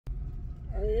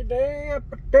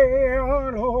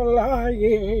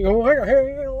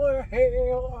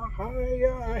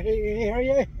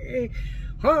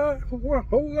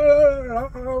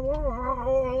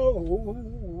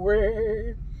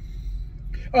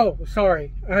Oh,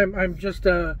 sorry. I'm just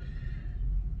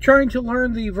trying to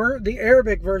learn the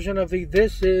Arabic version of the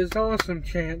 "This is awesome"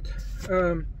 chant.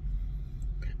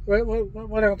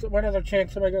 What else? What other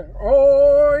chants am I going?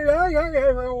 Oh yeah yeah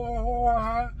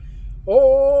yeah.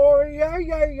 Oh yeah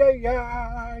yeah yeah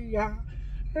yeah yeah.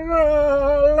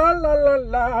 La la la la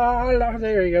la la.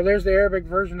 There you go. There's the Arabic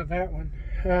version of that one.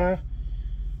 I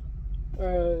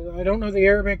don't know the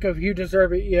Arabic of "You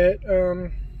Deserve It" yet.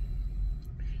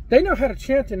 They know how to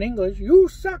chant in English. You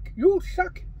suck. You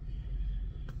suck.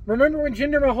 Remember when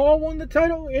Jinder Mahal won the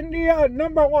title? India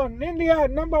 #1. India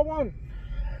 #1.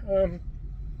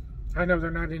 I know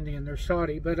they're not Indian, they're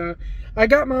Saudi, but I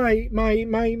got my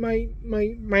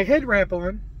head wrap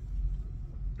on.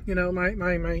 You know,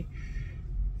 my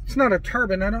it's not a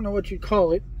turban, I don't know what you'd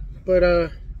call it, but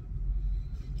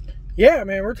yeah,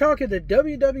 man, we're talking the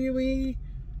WWE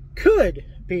could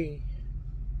be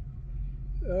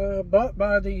bought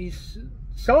by these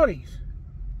Saudis.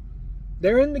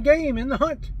 They're in the game, in the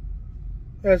hunt,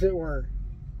 as it were.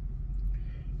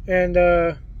 And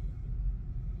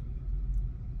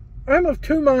I'm of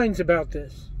two minds about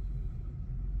this.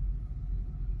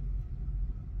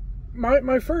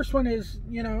 My first one is,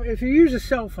 you know, if you use a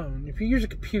cell phone, if you use a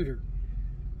computer,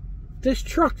 this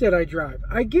truck that I drive,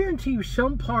 I guarantee you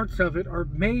some parts of it are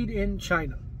made in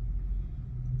China.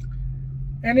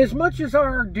 And as much as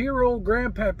our dear old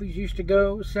grandpappies used to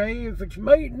go say, if it's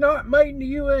not made in the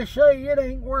USA, it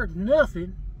ain't worth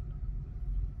nothing.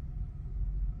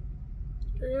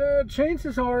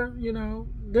 Chances are, you know,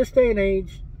 this day and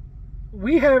age,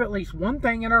 we have at least one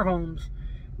thing in our homes,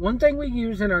 one thing we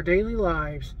use in our daily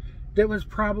lives that was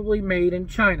probably made in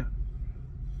China.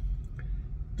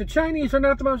 The Chinese are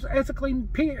not the most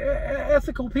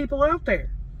ethical people out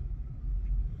there.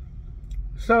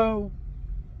 So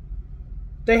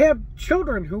they have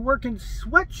children who work in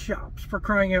sweatshops, for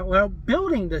crying out loud,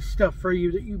 building this stuff for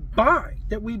you that you buy,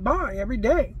 that we buy every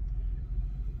day.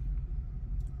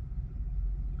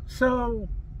 So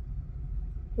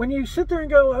when you sit there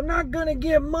and go, I'm not going to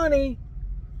give money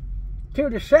to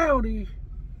the Saudis,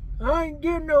 I ain't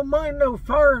giving no money to no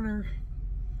foreigners,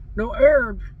 no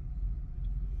Arabs.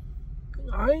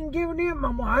 I ain't giving them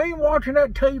my money. I ain't watching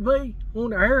that TV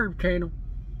on the Arab channel.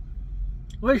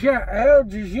 What's that, Al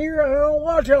Jazeera? I don't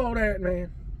watch all that,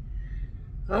 man.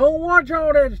 I don't watch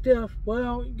all that stuff.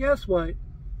 Well, guess what?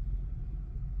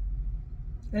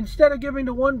 Instead of giving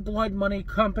to one blood money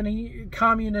company,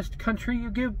 communist country, you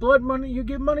give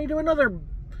money to another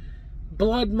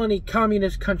blood money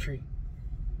communist country.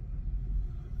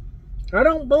 I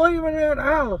don't believe in that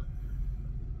Allah.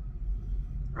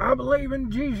 I believe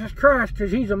in Jesus Christ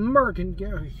because he's American.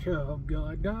 Oh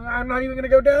God, no, I'm not even going to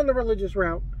go down the religious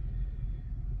route.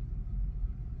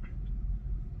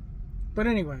 But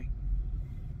anyway,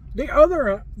 the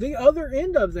other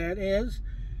end of that is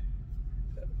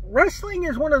wrestling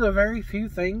is one of the very few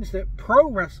things that pro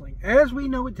wrestling, as we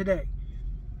know it today,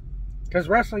 because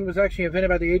wrestling was actually invented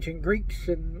by the ancient Greeks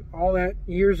and all that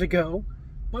years ago,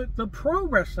 but the pro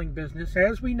wrestling business,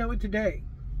 as we know it today,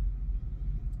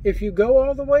 if you go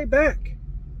all the way back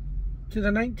to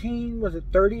the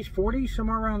 30s, 40s,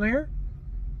 somewhere around there,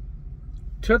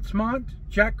 Tootsmont,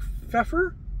 Jack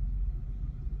Pfeffer,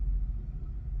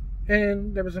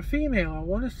 and there was a female, I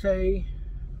want to say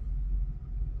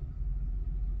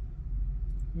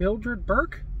Mildred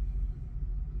Burke?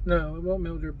 No, it wasn't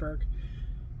Mildred Burke.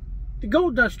 The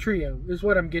Gold Dust Trio is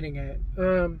what I'm getting at.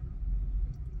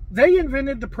 They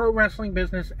invented the pro wrestling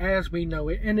business as we know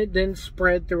it, and it then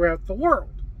spread throughout the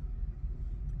world,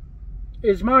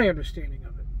 is my understanding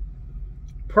of it.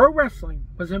 Pro wrestling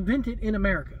was invented in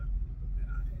America,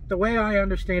 the way I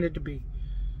understand it to be.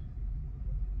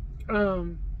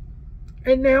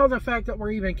 And now the fact that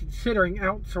we're even considering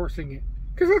outsourcing it,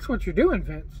 because that's what you're doing,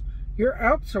 Vince. You're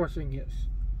outsourcing this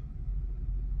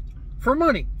for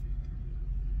money.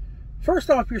 First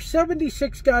off, you're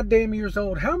 76 goddamn years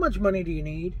old. How much money do you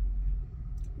need?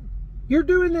 You're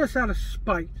doing this out of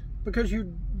spite because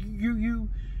you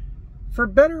for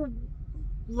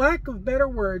lack of better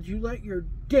words, you let your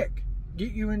dick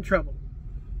get you in trouble.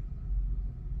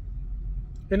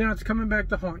 And now it's coming back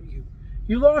to haunt you.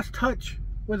 You lost touch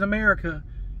with America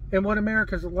and what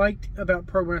America's liked about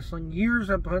pro wrestling years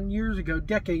upon years ago,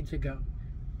 decades ago.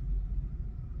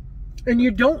 And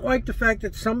you don't like the fact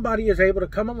that somebody is able to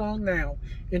come along now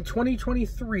in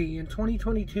 2023 and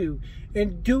 2022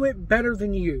 and do it better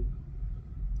than you.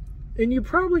 And you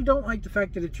probably don't like the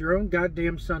fact that it's your own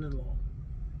goddamn son-in-law.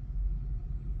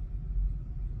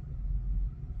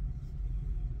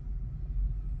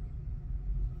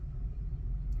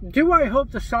 Do I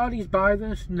hope the Saudis buy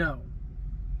this? No.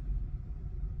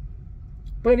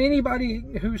 But anybody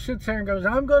who sits there and goes,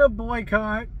 I'm going to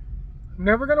boycott, I'm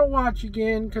never going to watch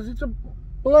again because it's a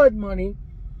blood money,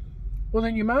 well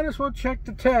then you might as well check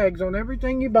the tags on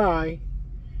everything you buy.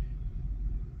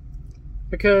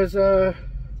 Because,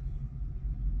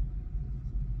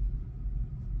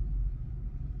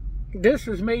 this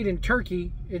is made in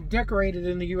Turkey and decorated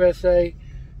in the USA.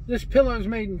 This pillow is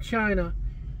made in China.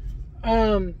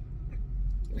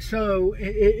 So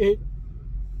you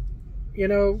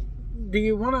know, do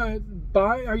you want to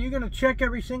buy? Are you going to check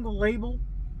every single label,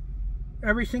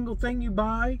 every single thing you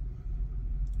buy,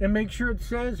 and make sure it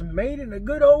says made in the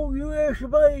good old US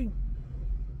of A?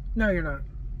 No, you're not.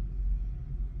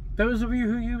 Those of you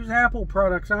who use Apple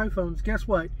products, iPhones, guess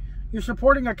what? You're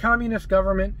supporting a communist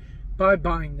government by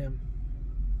buying them.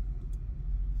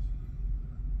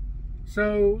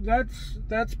 So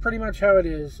that's pretty much how it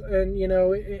is. And you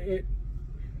know, it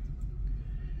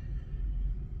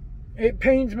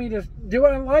pains me to... Do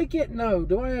I like it? No.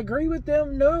 Do I agree with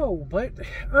them? No. But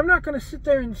I'm not going to sit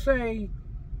there and say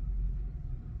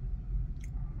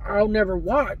I'll never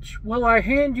watch. Will I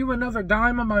hand you another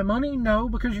dime of my money? No,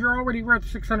 because you're already worth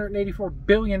 $684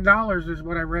 billion is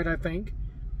what I read, I think.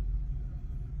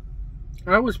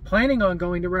 I was planning on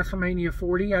going to WrestleMania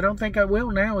 40. I don't think I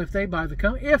will now if they buy the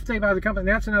company. If they buy the company,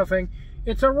 that's another thing.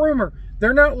 It's a rumor.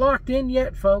 They're not locked in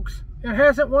yet, folks. It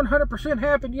hasn't 100%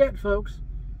 happened yet, folks.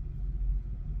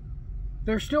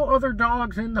 There's still other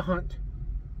dogs in the hunt.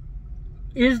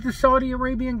 Is the Saudi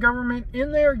Arabian government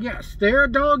in there? Yes, they're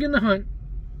a dog in the hunt.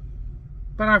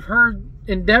 But I've heard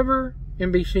Endeavor,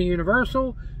 NBC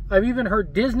Universal, I've even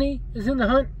heard Disney is in the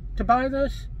hunt to buy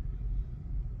this.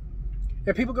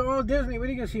 And people go, oh, Disney, what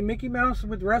are you going to see, Mickey Mouse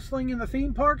with wrestling in the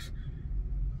theme parks?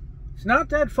 It's not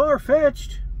that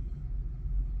far-fetched.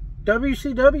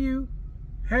 WCW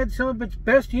had some of its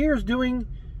best years doing,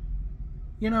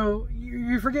 you know,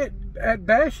 you forget, at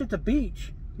Bash at the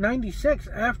Beach, 96,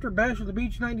 after Bash at the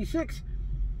Beach, 96,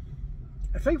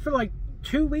 I think for like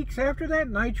 2 weeks after that,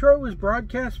 Nitro was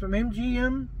broadcast from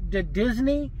MGM to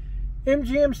Disney,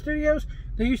 MGM Studios.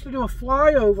 They used to do a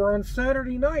flyover on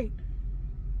Saturday night.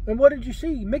 And what did you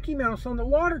see? Mickey Mouse on the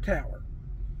water tower.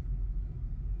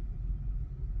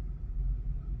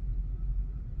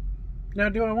 Now,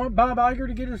 do I want Bob Iger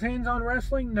to get his hands on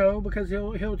wrestling? No, because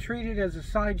he'll treat it as a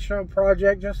sideshow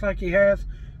project, just like he has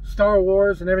Star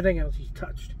Wars and everything else he's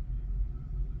touched.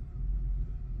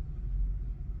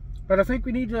 But I think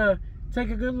we need to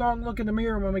take a good long look in the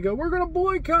mirror when we go, we're going to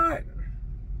boycott.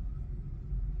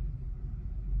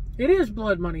 It is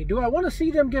blood money. Do I want to see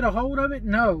them get a hold of it?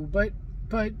 No, but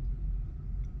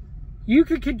you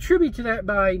could contribute to that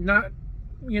by not,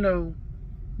 you know,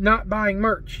 not buying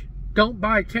merch. Don't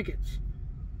buy tickets.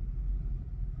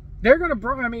 They're going to,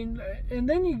 I mean, and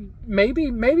then you,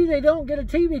 maybe they don't get a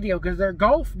TV deal because their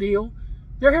golf deal,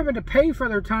 they're having to pay for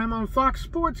their time on Fox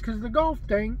Sports because of the golf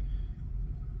thing.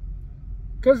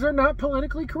 Because they're not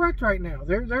politically correct right now.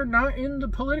 They're not in the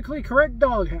politically correct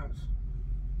doghouse.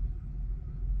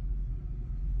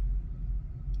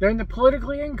 They're in the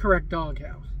politically incorrect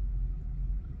doghouse.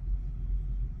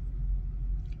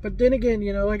 But then again,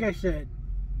 you know, like I said,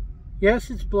 yes,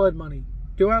 it's blood money.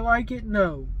 Do I like it?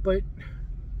 No. But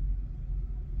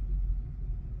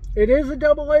it is a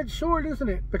double-edged sword, isn't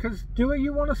it? Because do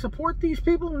you want to support these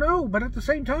people? No. But at the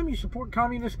same time, you support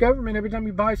communist government every time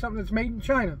you buy something that's made in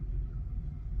China.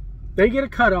 They get a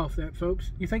cut off that,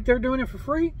 folks. You think they're doing it for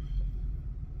free?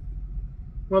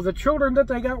 Well, the children that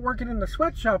they got working in the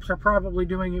sweatshops are probably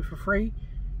doing it for free.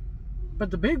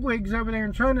 But the bigwigs over there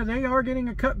in China, they are getting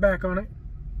a cutback on it.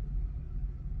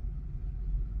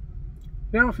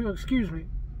 Now, if you'll excuse me,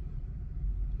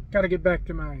 got to get back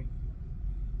to my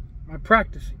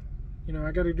practicing. You know,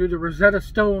 I got to do the Rosetta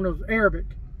Stone of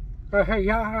Arabic.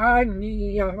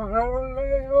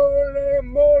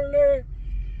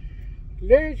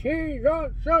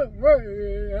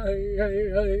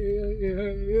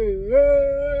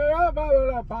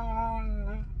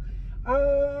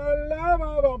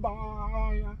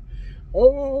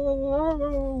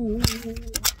 Oh.